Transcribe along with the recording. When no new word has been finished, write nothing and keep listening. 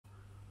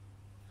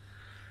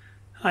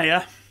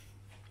Hiya.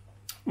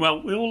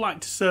 Well, we all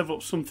like to serve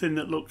up something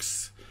that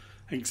looks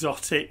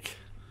exotic,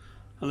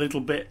 a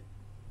little bit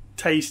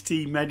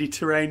tasty,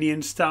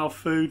 Mediterranean style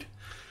food.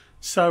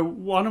 So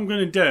what I'm going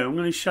to do, I'm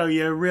going to show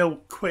you a real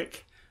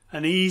quick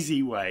and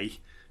easy way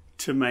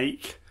to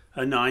make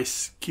a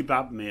nice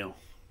kebab meal.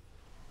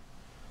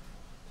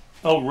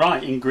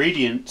 Alright,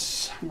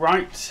 ingredients.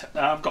 Right,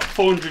 I've got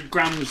 400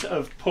 grams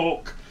of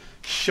pork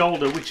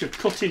shoulder, which I've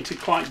cut into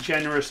quite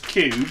generous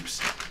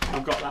cubes.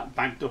 I've got that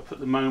bagged up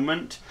at the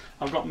moment.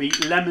 I've got my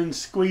lemon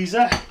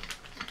squeezer.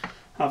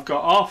 I've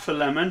got half a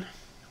lemon.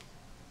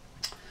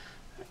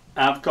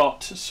 I've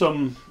got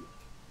some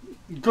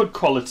good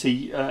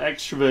quality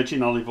extra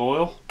virgin olive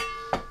oil.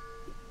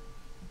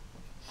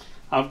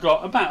 I've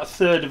got about a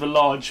third of a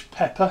large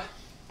pepper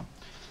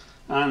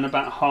and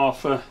about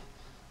half a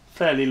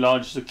fairly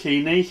large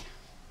zucchini,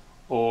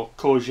 or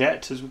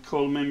courgette as we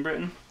call them in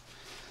Britain.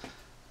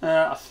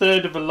 A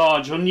third of a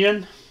large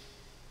onion,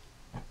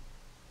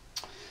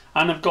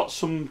 and I've got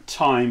some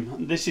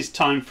thyme. This is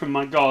thyme from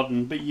my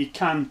garden, but you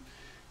can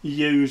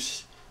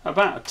use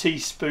about a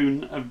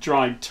teaspoon of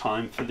dried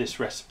thyme for this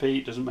recipe.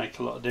 It doesn't make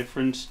a lot of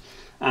difference.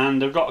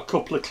 And I've got a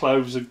couple of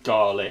cloves of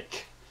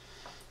garlic.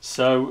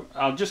 So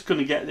I'm just going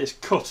to get this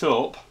cut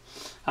up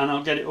and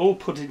I'll get it all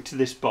put into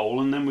this bowl,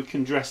 and then we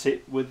can dress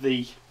it with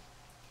the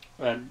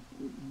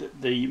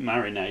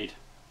marinade.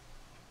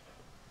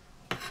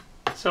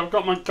 So I've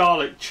got my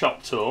garlic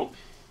chopped up,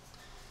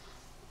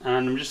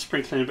 and I'm just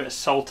sprinkling a bit of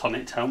salt on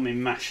it to help me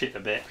mash it a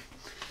bit,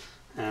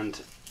 and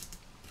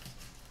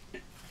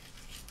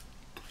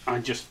I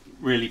just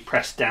really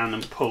press down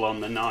and pull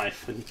on the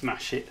knife and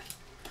mash it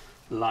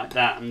like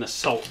that, and the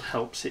salt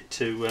helps it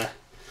to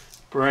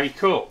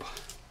break up.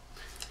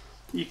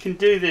 You can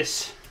do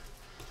this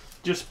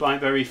just by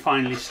very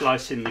finely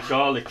slicing the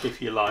garlic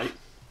if you like,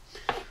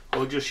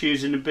 or just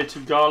using a bit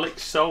of garlic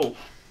salt.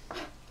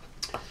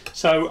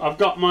 So I've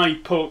got my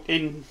pork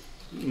in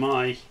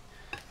my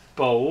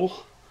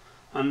bowl,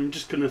 and I'm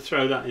just going to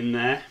throw that in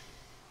there,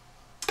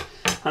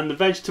 and the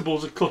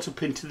vegetables are cut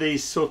up into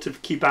these sort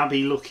of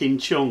kebabby looking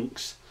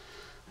chunks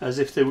as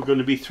if they were going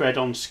to be thread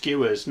on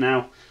skewers.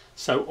 Now,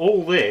 so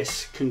all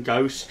this can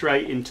go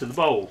straight into the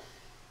bowl,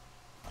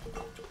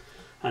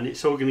 and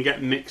it's all going to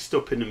get mixed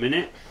up in a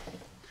minute,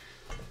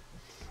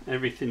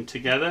 everything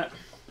together.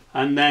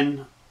 And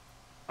then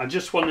I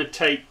just want to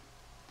take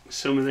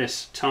some of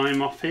this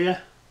thyme off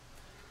here,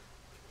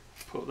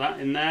 put that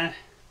in there,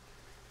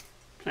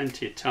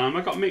 plenty of thyme.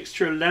 I've got a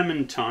mixture of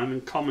lemon thyme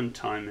and common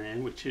thyme here,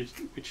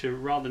 which are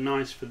rather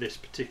nice for this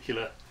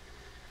particular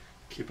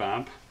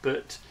kebab,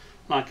 but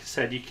like I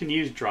said, you can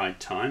use dried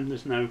thyme,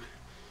 there's no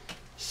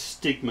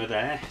stigma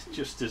there, it's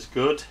just as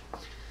good.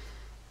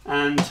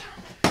 And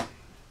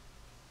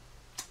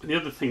the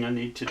other thing I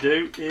need to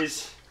do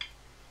is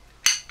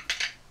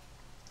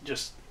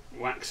just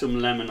whack some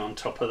lemon on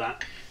top of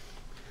that.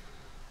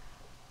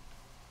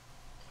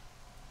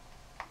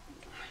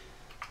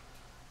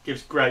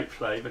 Gives great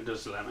flavour,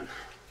 does lemon.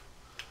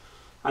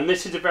 And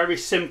this is a very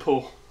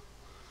simple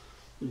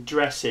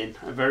dressing,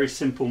 a very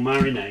simple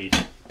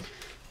marinade,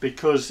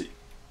 because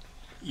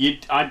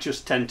I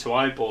just tend to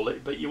eyeball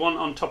it, but you want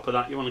on top of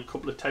that, you want a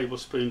couple of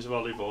tablespoons of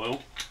olive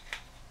oil.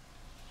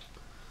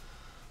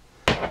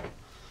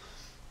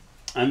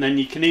 And then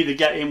you can either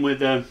get in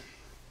with a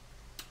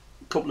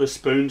couple of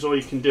spoons, or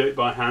you can do it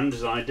by hand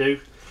as I do,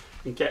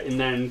 and get in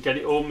there and get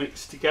it all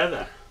mixed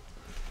together.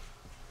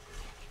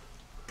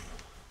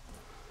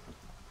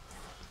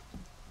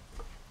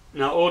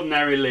 Now,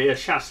 ordinarily a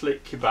Shashlik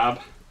kebab,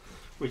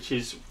 which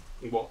is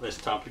what this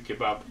type of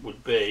kebab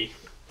would be,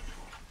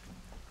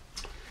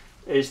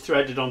 is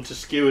threaded onto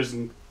skewers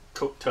and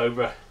cooked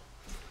over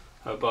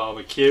a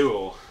barbecue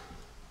or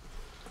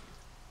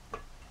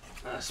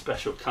a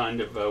special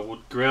kind of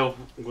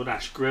wood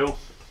ash grill.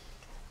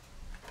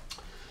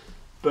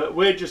 But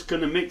we're just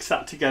going to mix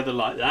that together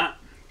like that,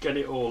 get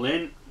it all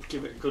in,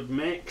 give it a good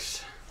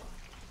mix,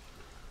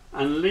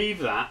 and leave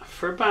that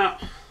for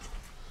about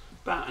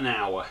an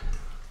hour.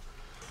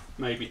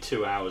 Maybe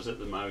 2 hours at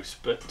the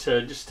most, but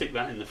just stick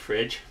that in the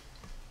fridge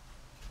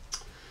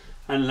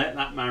and let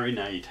that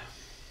marinade.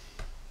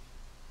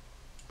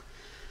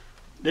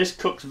 This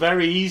cooks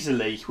very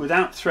easily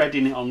without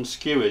threading it on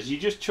skewers. You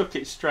just chuck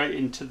it straight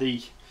into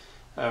the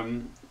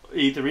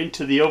either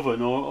into the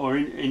oven or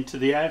into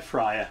the air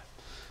fryer,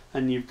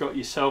 and you've got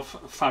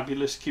yourself a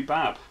fabulous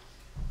kebab.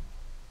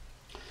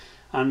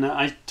 And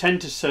I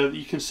tend to serve,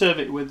 you can serve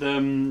it with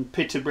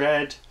pita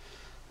bread,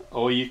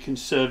 or you can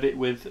serve it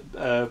with,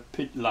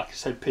 like I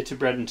said, pita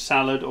bread and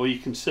salad, or you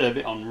can serve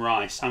it on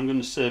rice. I'm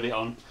going to serve it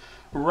on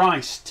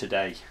rice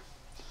today.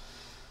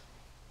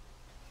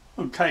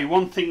 Okay,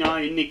 one thing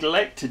I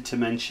neglected to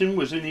mention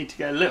was we need to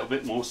get a little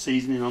bit more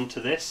seasoning onto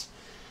this.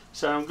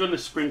 So I'm going to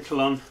sprinkle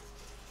on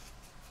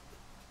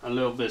a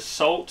little bit of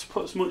salt.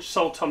 Put as much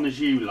salt on as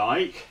you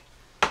like.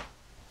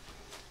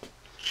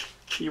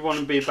 You want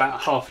to be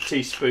about half a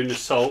teaspoon of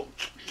salt,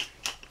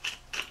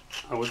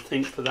 I would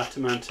think, for that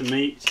amount of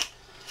meat.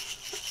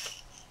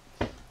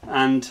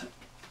 And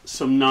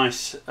some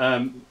nice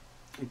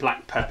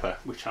black pepper,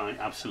 which I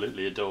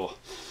absolutely adore.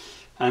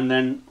 And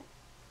then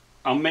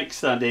I'll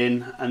mix that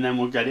in, and then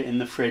we'll get it in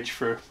the fridge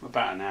for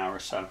about an hour or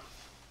so.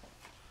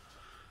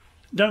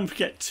 Don't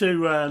forget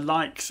to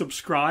like,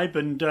 subscribe,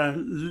 and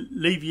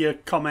leave your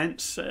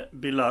comments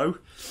below,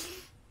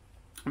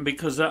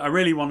 because I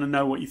really want to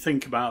know what you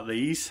think about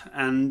these.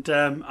 And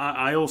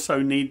I also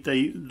need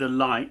the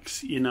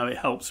likes. You know, it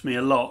helps me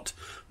a lot,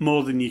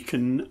 more than you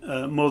can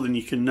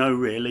know,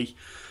 really.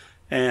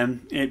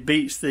 It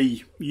beats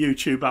the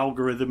YouTube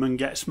algorithm and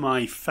gets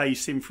my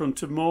face in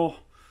front of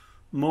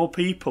more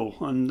people,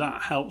 and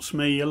that helps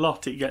me a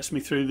lot. It gets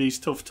me through these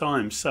tough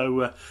times,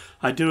 so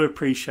I do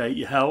appreciate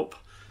your help.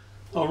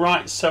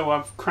 Alright, so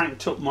I've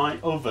cranked up my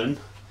oven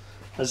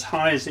as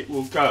high as it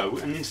will go,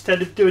 and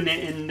instead of doing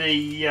it in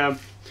the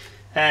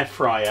air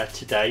fryer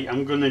today,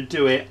 I'm going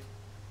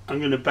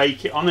to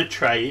bake it on a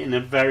tray in a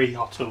very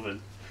hot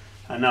oven.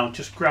 And I'll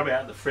just grab it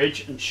out of the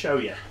fridge and show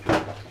you.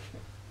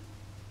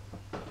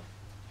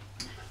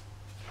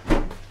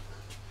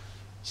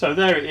 So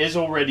there it is,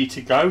 all ready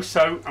to go.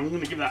 So I'm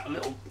going to give that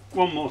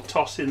one more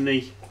toss in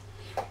the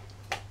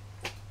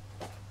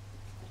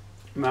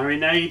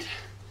marinade.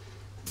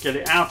 Get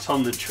it out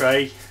on the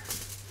tray,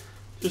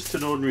 just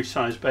an ordinary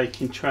size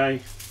baking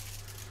tray.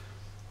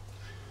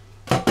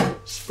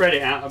 Spread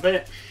it out a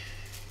bit.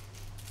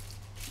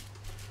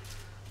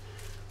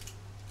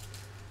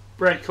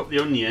 Break up the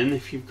onion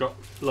if you've got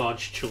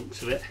large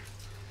chunks of it,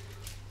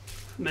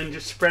 and then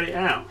just spread it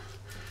out.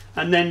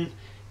 And then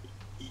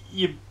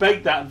you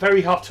bake that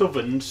very hot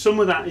oven. Some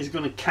of that is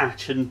going to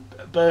catch and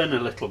burn a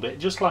little bit,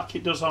 just like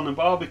it does on a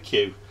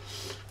barbecue,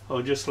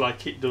 or just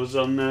like it does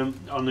on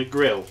a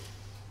grill.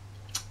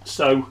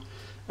 So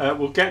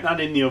we'll get that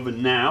in the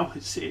oven now.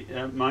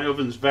 My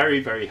oven's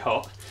very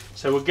hot,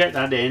 so we'll get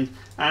that in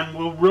and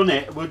we'll run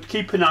it. We'll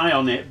keep an eye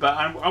on it, but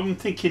I'm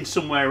thinking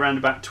somewhere around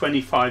about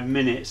 25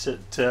 minutes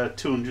at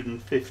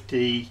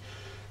 250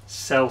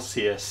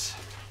 Celsius.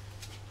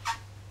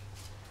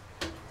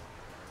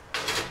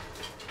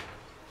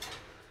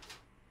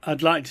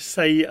 I'd like to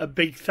say a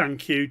big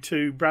thank you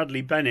to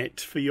Bradley Bennett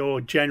for your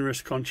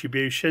generous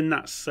contribution.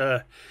 That's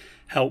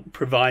helped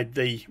provide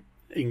the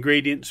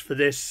ingredients for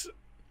this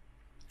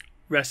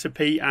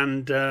recipe,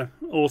 and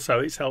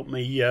also it's helped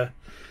me a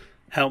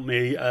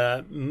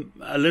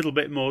little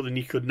bit more than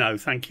you could know.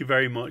 Thank you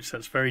very much.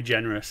 That's very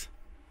generous.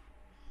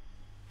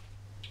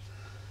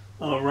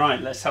 All right,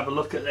 let's have a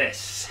look at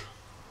this.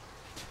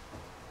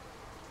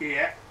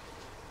 Yeah.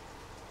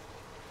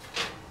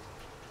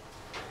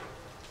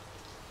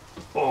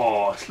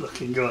 Oh, it's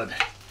looking good.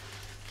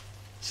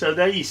 So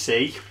there you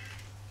see,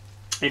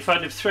 if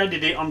I'd have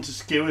threaded it onto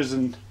skewers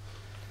and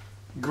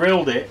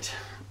grilled it,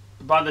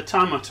 by the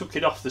time I took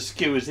it off the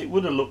skewers, it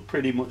would have looked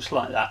pretty much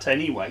like that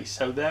anyway.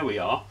 So there we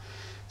are.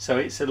 So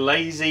it's a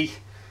lazy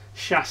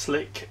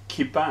Shashlik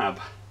kebab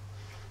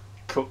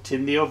cooked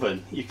in the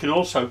oven. You can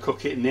also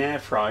cook it in the air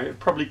fryer. It'd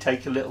probably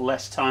take a little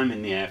less time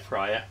in the air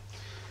fryer,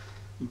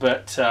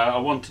 but I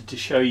wanted to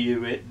show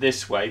you it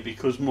this way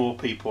because more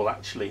people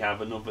actually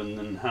have an oven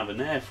than have an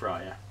air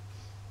fryer.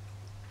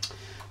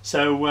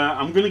 So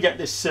I'm going to get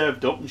this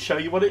served up and show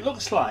you what it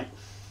looks like.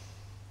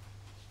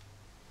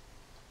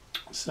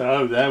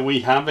 So there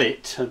we have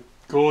it, a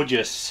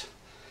gorgeous,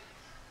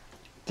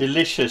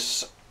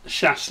 delicious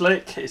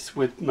shashlik. It's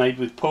made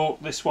with pork.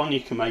 This one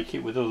you can make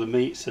it with other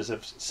meats, as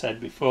I've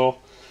said before,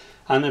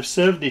 and I've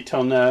served it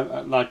on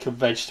like a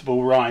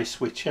vegetable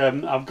rice, which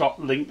I've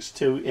got links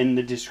to in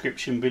the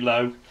description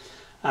below,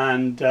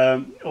 and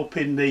up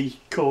in the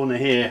corner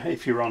here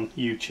if you're on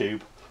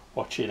YouTube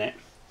watching it.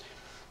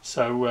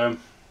 So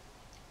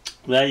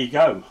there you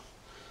go,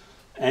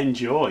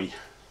 enjoy.